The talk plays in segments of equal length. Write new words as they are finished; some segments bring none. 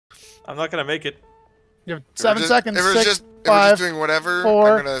I'm not gonna make it. You have 7 seconds. If we're 6, just 5, doing whatever,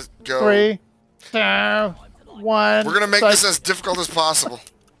 4, I'm gonna go. 3, 2, 1. We're gonna make this as difficult as possible.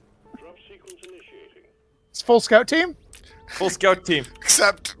 It's full scout team. Full scout team.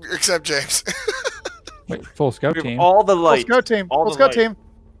 Except James. Wait, full scout We have team. all the light. Full scout team. All Full the scout light.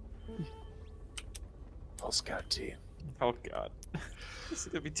 team. Full scout team. Oh god. This is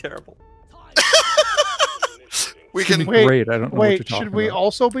gonna be terrible. We Should can. be great. I don't know what you're Wait, talking should we about.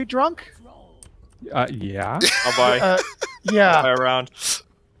 also be drunk? Yeah. I'll buy. Yeah. Buy a round.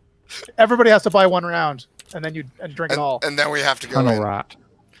 Everybody has to buy 1 round, and then you drink it all. And then we have to go Tunnel in. rat.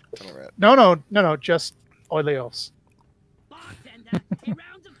 Tunnel rat. No, just Oileos.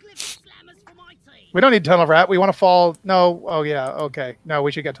 We don't need Tunnel Rat. We want to fall. No. Oh, yeah. Okay. No,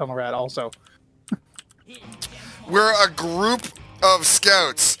 we should get Tunnel Rat also. We're a group of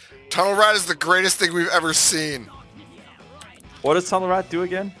scouts. Tunnel rat is the greatest thing we've ever seen. What does Tunnel Rat do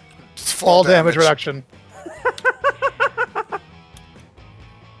again? It's Fall damage reduction.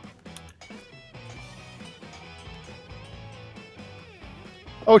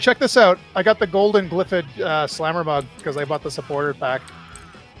 Oh, check this out. I got the golden glyphid slammer mug because I bought the supporter pack.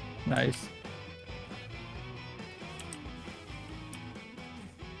 Nice.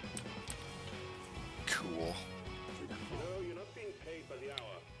 Cool.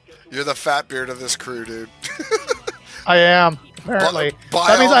 You're the fat beard of this crew, dude. I am, apparently. Buy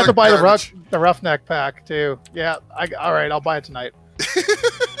That means all I have the to buy garbage. the roughneck pack, too. Yeah, all right, I'll buy it tonight.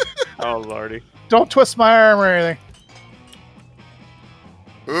 Oh lordy. Don't twist my arm or anything.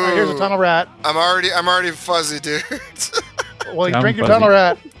 Ooh, All right, here's a Tunnel Rat. I'm already fuzzy, dude. Well, you I'm drink your fuzzy. Tunnel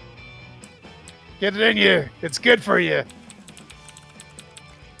Rat. Get it in you. It's good for you.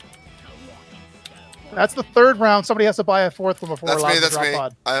 That's the 3rd round. Somebody has to buy a 4th one before we're That's allowed me. to That's drop me.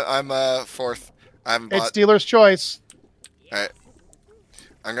 pod. I'm fourth. I haven't It's bought. dealer's choice. All right.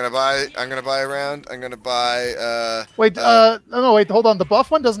 I'm gonna buy a round. I'm gonna buy. Wait, no, wait, hold on. The buff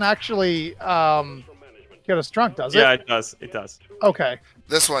one doesn't actually get us drunk, does it? Yeah, it does. It does. Okay.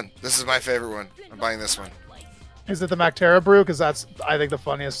 This one. This is my favorite one. I'm buying this one. Is it the Mactera brew? Because that's, I think, the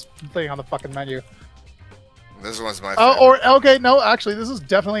funniest thing on the fucking menu. This one's my Oh, favorite. or okay, no, actually, this is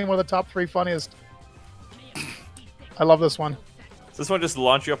definitely one of the top 3 funniest. I love this one. Does this one just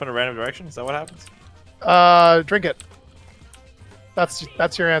launch you up in a random direction? Is that what happens? Drink it.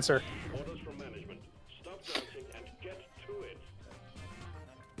 That's your answer.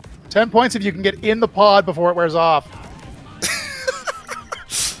 10 points if you can get in the pod before it wears off.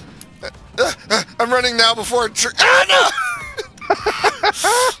 I'm running now before. Ah,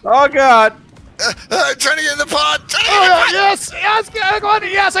 Oh god! no! I'm trying to get in the pod. Oh, yes! Yes! Go on!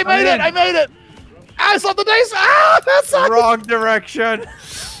 Yes, I made it! I made it! I saw the dice! Ah! That's not Wrong direction!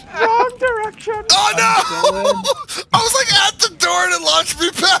 Wrong direction! Oh no! I was like at the door and it launched me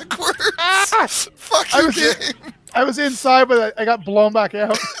backwards. Ah! Fuck I you, was in- game. I was inside, but I got blown back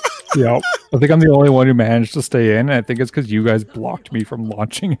out. Yep. I think I'm the only one who managed to stay in. And I think it's because you guys blocked me from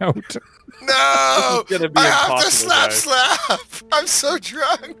launching out. No! This is gonna be I have to impossible, slap. I'm so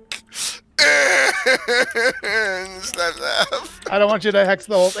drunk. Slap. I don't want you to hex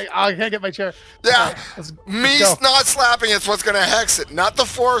the whole thing. I can't get my chair. Yeah. Let's Me go. not slapping it's what's gonna hex it. Not the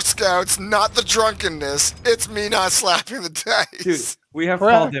 4 scouts, not the drunkenness. It's me not slapping the dice. Dude, we have fall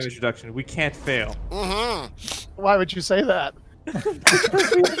Correct. damage reduction. We can't fail. Mm-hmm. Why would you say that?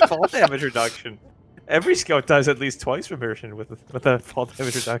 Fall damage reduction. Every scout dies at least twice from immersion with a fall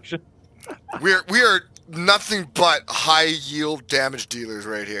damage reduction. We are nothing but high yield damage dealers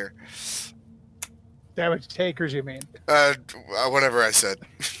right here. Damage takers, you mean? Whatever I said.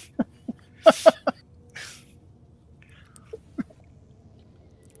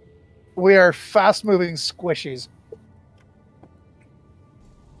 We are fast-moving squishies.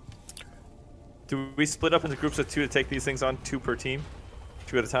 Do we split up into groups of 2 to take these things on? 2 per team?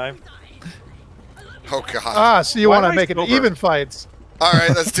 2 at a time? Oh god. Ah, so you Why want am to I make it sober? even fights. All right,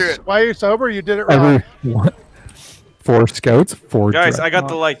 let's do it. Why are you sober? You did it wrong. Every 4 scouts, 4 Guys, I got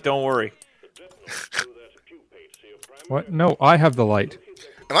the Dreadnaught. light. Don't worry. What? No, I have the light.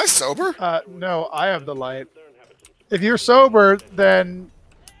 Am I sober? No, I have the light. If you're sober, then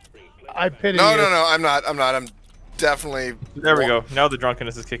I pity No, you. no, no. I'm not. I'm definitely. There we go. Now the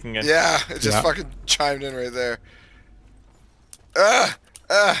drunkenness is kicking in. Yeah, it just Yeah. fucking chimed in right there.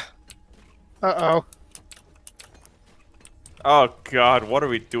 Uh-oh. Oh god, what are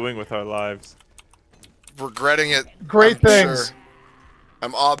we doing with our lives? Regretting it. Great I'm things. sure.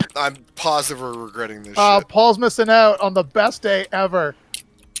 I'm positive we're regretting this shit. Paul's missing out on the best day ever.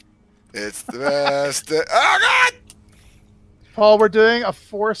 It's the best. Oh god! Paul, we're doing a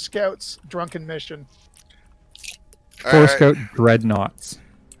 4 scouts drunken mission. All 4 right. scout Dreadnaughts.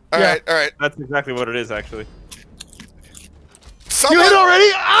 All right, all right. That's exactly what it is, actually. Someone, You hit already?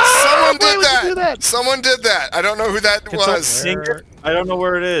 Ah, someone why did would you do that. that. Someone did that. I don't know who that Can someone was. sing it? I don't know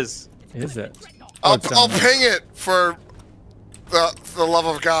where it is. Is it? I'll it's down there. ping it for the love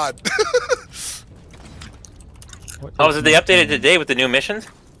of God. Oh, is it they updated today with the new missions?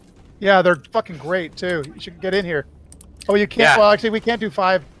 Yeah, they're fucking great too. You should get in here. Oh, you can't. Yeah. Well, actually, we can't do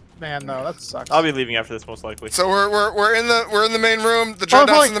 5-man though. That sucks. I'll be leaving after this, most likely. So we're in the main room. The Oh,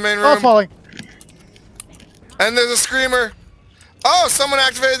 Dreadnought's falling. in the main Oh, room. falling. And there's a screamer. Oh, someone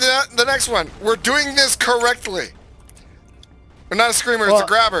activated the next one. We're doing this correctly. We're not a screamer, it's a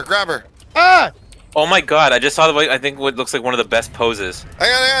grabber. Grabber. Ah! Oh my god, I just saw I think what looks like one of the best poses.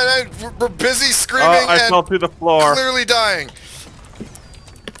 Hang on. We're busy screaming I and fell through the floor. clearly dying.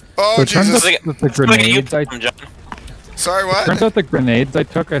 Oh, So it turns Jesus. out that the grenades I John. Sorry, what? turns out the grenades I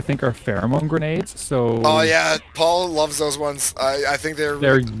took, I think, are pheromone grenades. So Oh, yeah. Paul loves those ones. I think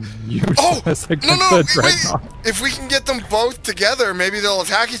they're useless against no, the Dreadnaught. wait. If we can get them both together, maybe they'll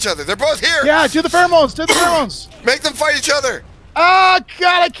attack each other. They're both here. Yeah, do the pheromones. Do the pheromones. Make them fight each other. Oh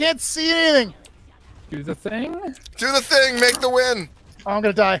God, I can't see anything. Do the thing. Do the thing. Make the win. Oh, I'm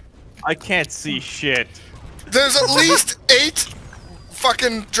gonna die. I can't see shit. There's at least 8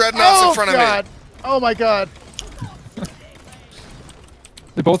 fucking dreadnoughts in front God. of me. Oh my God.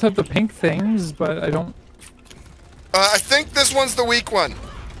 They both have the pink things, but I don't. I think this one's the weak one.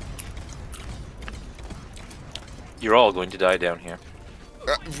 You're all going to die down here.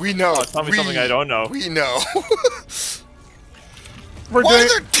 We know. Oh, tell me something I don't know. We know. We're Why doing. are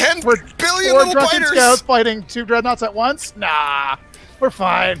there 10 We're billion 4 little drunken biters? scouts fighting 2 dreadnoughts at once. Nah, we're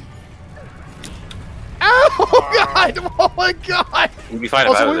fine. Oh God! Oh my God! We'd be fine if I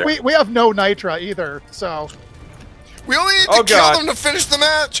was Also, there. we have no nitra either, so. We only need to Oh, kill God. them to finish the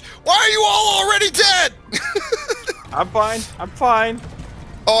match. Why are you all already dead? I'm fine. I'm fine.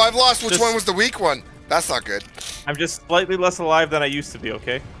 Oh, I've lost which Just- one was the weak one. That's not good. I'm just slightly less alive than I used to be,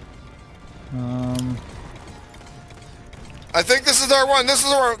 okay? I think this is our one. This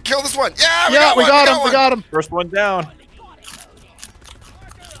is our one. Kill this one. Yeah, we Yeah, got we one. got him. We one. got him. First one down.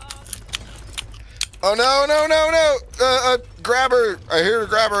 Oh no, no, no, no! Grabber! I hear a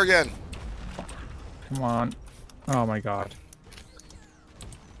grabber again. Come on. Oh my God.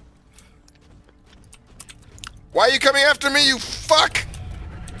 Why are you coming after me, you fuck?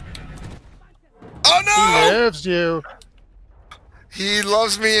 Oh He no! lives you. He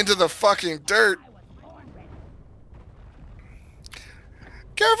loves me into the fucking dirt.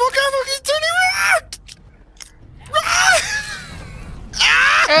 Careful, careful! He's turning around!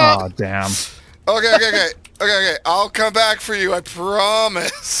 Ah! Oh damn. Okay. I'll come back for you. I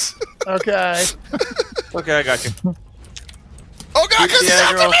promise. Okay. Okay, I got you. Oh god, because he's Yeah,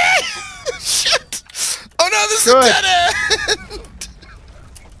 after girl. me! Shit! Oh no, this is Good. a dead end!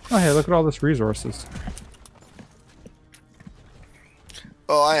 Oh hey, look at all this resources.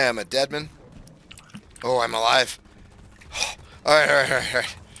 Oh, I am a deadman. Oh, I'm alive.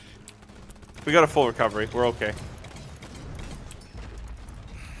 Alright. We got a full recovery. We're okay.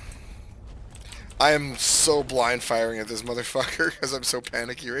 I am so blind firing at this motherfucker because I'm so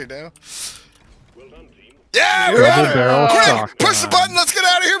panicky right now. Yeah, we got Double it! barrel Quick, shotgun. push the button, let's get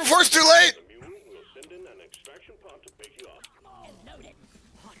out of here before it's too late!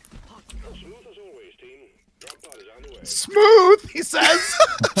 Smooth, he says.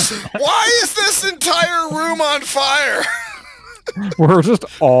 Why is this entire room on fire? We're just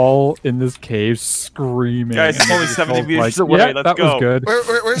all in this cave screaming. Guys, it's and only it 70 feels meters like, away. Yeah, Let's that go. was good.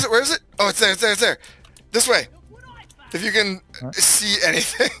 Where is it? Where is it? Oh, it's there, it's there, it's there. This way. If you can see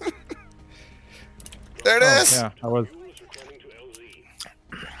anything. There it Oh, is. yeah, I was.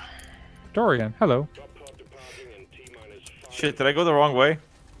 Dorian, hello. Shit, did I go the wrong way?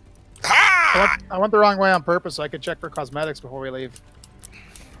 Ha! I went the wrong way on purpose so I could check for cosmetics before we leave.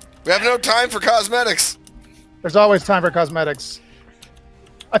 We have no time for cosmetics. There's always time for cosmetics.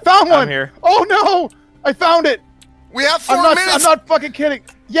 I found one. I'm here. Oh no! I found it. We have 4 I'm minutes. not fucking kidding.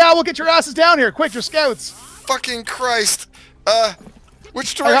 Yeah, we'll get your asses down here. Quick, your scouts. Fucking Christ.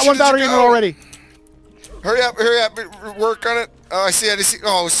 Which I direction got one did battery you in go? it already. Hurry up, work on it. Oh, I see it, I see.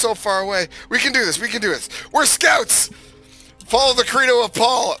 Oh, it's so far away. We can do this, we can do this. We're scouts! Follow the credo of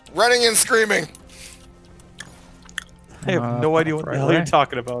Paul, running and screaming. I have no idea what the hell you're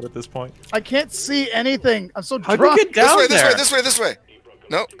talking about at this point. I can't see anything. I'm so How'd drunk. you get down there? This way.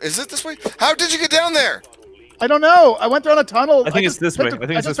 No, is it this way? How did you get down there? I don't know. I went down a tunnel. I think it's this way. I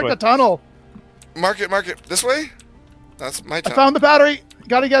think it's this took way. a tunnel. Mark it. This way? That's my I time. found the battery.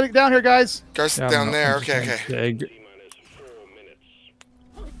 Gotta get it down here, guys. Guys, Yeah, down no, there. I'm just Okay. gonna dig.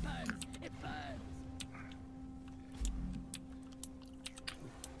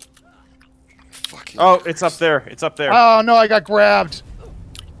 Oh, it's up there. It's up there. Oh no, I got grabbed.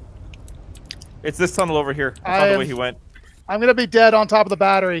 It's this tunnel over here. I found the way he went. I'm gonna be dead on top of the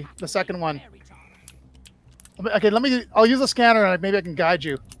battery. The second one. Okay, I'll use the scanner and maybe I can guide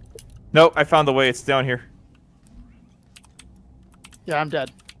you. Nope, I found the way. It's down here. Yeah, I'm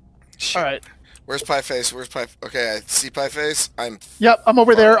dead. All right. Where's Pie Face? Where's Pie? Okay, I see Pie Face. Yep, I'm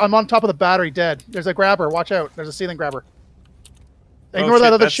over there. I'm on top of the battery, dead. There's a grabber. Watch out. There's a ceiling grabber. Ignore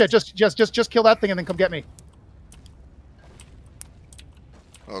that other shit. Just kill that thing and then come get me.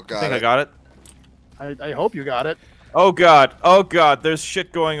 Oh god. I think I got it. I hope you got it. Oh god. Oh god. There's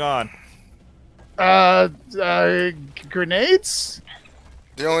shit going on. Grenades?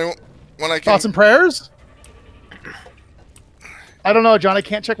 The only one I can. Thoughts and prayers? I don't know, John. I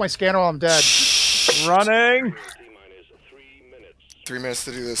can't check my scanner while I'm dead. Running. 3 minutes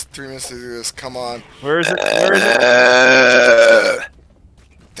to do this. 3 minutes to do this. Come on. Where is it? Where is it?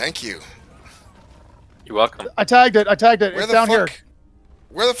 Thank you. You're welcome. I tagged it. Where It's down here.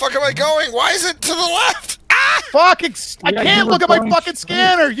 Where the fuck am I going? Why is it to the left? Ah! Fuck! I can't look at my fucking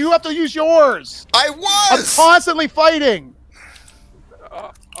scanner. You have to use yours. I I'm was. constantly fighting.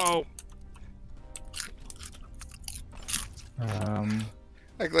 Oh.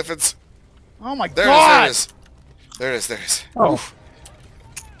 Hey, Glyphids. Oh my There god! it is. There it is. There it is. Oh,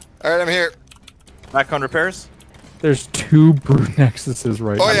 All right, I'm here. Back on repairs. there's 2 brute nexuses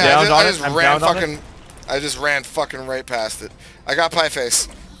right Oh now. yeah, down on I it. just I'm ran down on fucking. I just ran fucking right past it. I got Pie Face.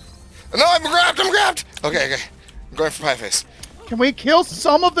 No, I'm grabbed. I'm grabbed. Okay. I'm going for Pie Face. Can we kill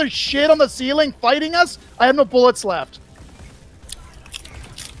some of the shit on the ceiling fighting us? I have no bullets left.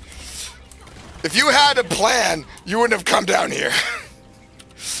 If you had a plan, you wouldn't have come down here.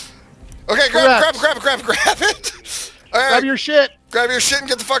 Okay, grab it. All right, Grab your shit. grab your shit and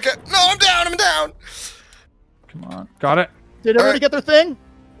get the fuck out. No, I'm down. I'm down. Come on. Got it. Did everybody Alright. get their thing?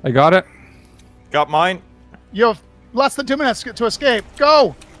 I got it. Got mine. You have less than 2 minutes to escape.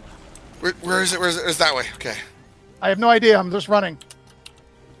 Go! Where is it? Where is it? It's that way. Okay. I have no idea. I'm just running.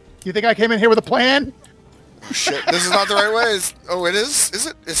 You think I came in here with a plan? Oh shit. This is not the right way. Oh, it is? Is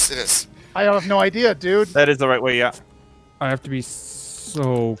it? Yes, it is. I have no idea, dude. That is the right way, yeah. I have to be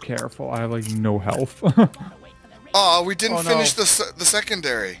so careful. I have like no health. Oh, we didn't Oh, no. finish the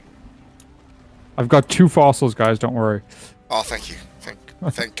secondary. I've got 2 fossils, guys. Don't worry. Oh, thank you.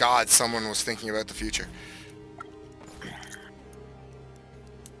 Thank God someone was thinking about the future.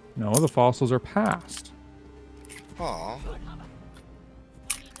 No, the fossils are past. Aw.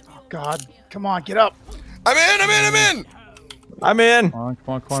 Oh, God. Come on, get up. I'm in! I'm in.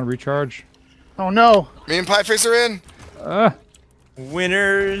 Come on, recharge. Oh, no. Me and Pieface are in.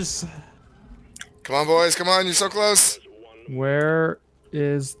 Winners. Come on, boys. Come on. You're so close. Where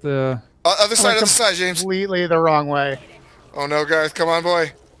is the... Other side, James. Completely the wrong way. Oh, no, Garth. Come on,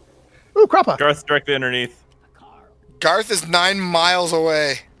 boy. Ooh, Crappa. Garth's directly underneath. Garth is 9 miles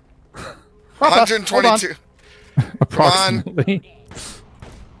away. Crappa. Hold 122. Approximately.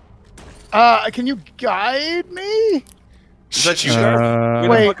 Can you guide me? Is that you, Garth?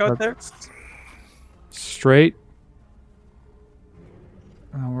 Wait. Look out there. Straight.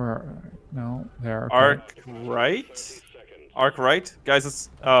 Where? No, there. Okay. Arc right. Arc right, guys. It's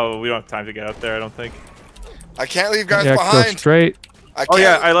we don't have time to get out there. I don't think. I can't leave Garth Yeah, go behind. straight. I Oh can't.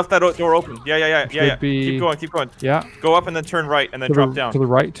 yeah, I left that door open. Yeah. Should be- Keep going. Yeah. Go up and then turn right and then drop down. To the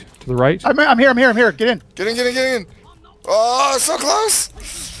right. To the right. I'm here. Get in. Get in. Oh, so close.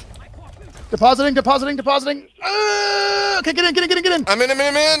 Depositing. Okay, get in. I'm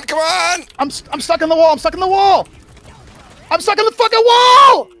in. Come on. I'm stuck in the wall. I'm stuck in the fucking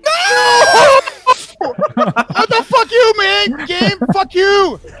wall! No! What the fuck you, man? Game, fuck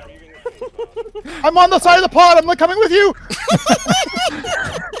you! I'm on the side of the pod. I'm coming with you.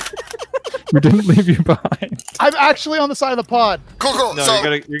 We didn't leave you behind. I'm actually on the side of the pod. Cool. No, So,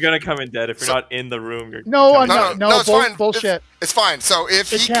 you're gonna come in dead if you're not in the room. You're No, I'm coming not. no, it's fine. Bullshit. It's fine. So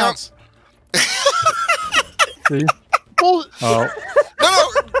if It he comes, counts. See? Bull Oh. no,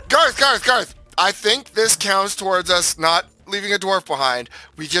 Garth. I think this counts towards us not leaving a dwarf behind.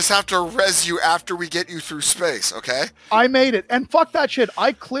 We just have to res you after we get you through space. Okay? I made it, and fuck that shit.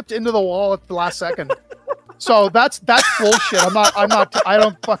 I clipped into the wall at the last second. So that's bullshit. I'm not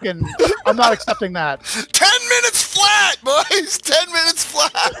accepting that. 10 minutes flat, boys. 10 minutes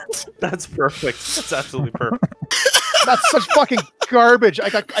flat. That's perfect. That's absolutely perfect. That's such fucking garbage. I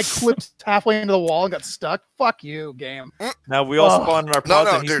clipped halfway into the wall and got stuck. Fuck you, game. Now we all spawn in our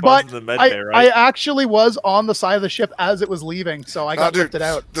pods and he dude. spawns But in the med I bay, right? actually was on the side of the ship as it was leaving, so I got lifted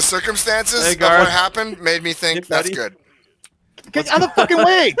out. The circumstances Hey, of Garth. what happened made me think Get that's ready. good. Get out of the fucking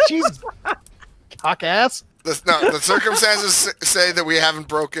way! Jesus, cock ass. No, the circumstances say that we haven't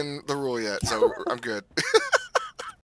broken the rule yet, so I'm good.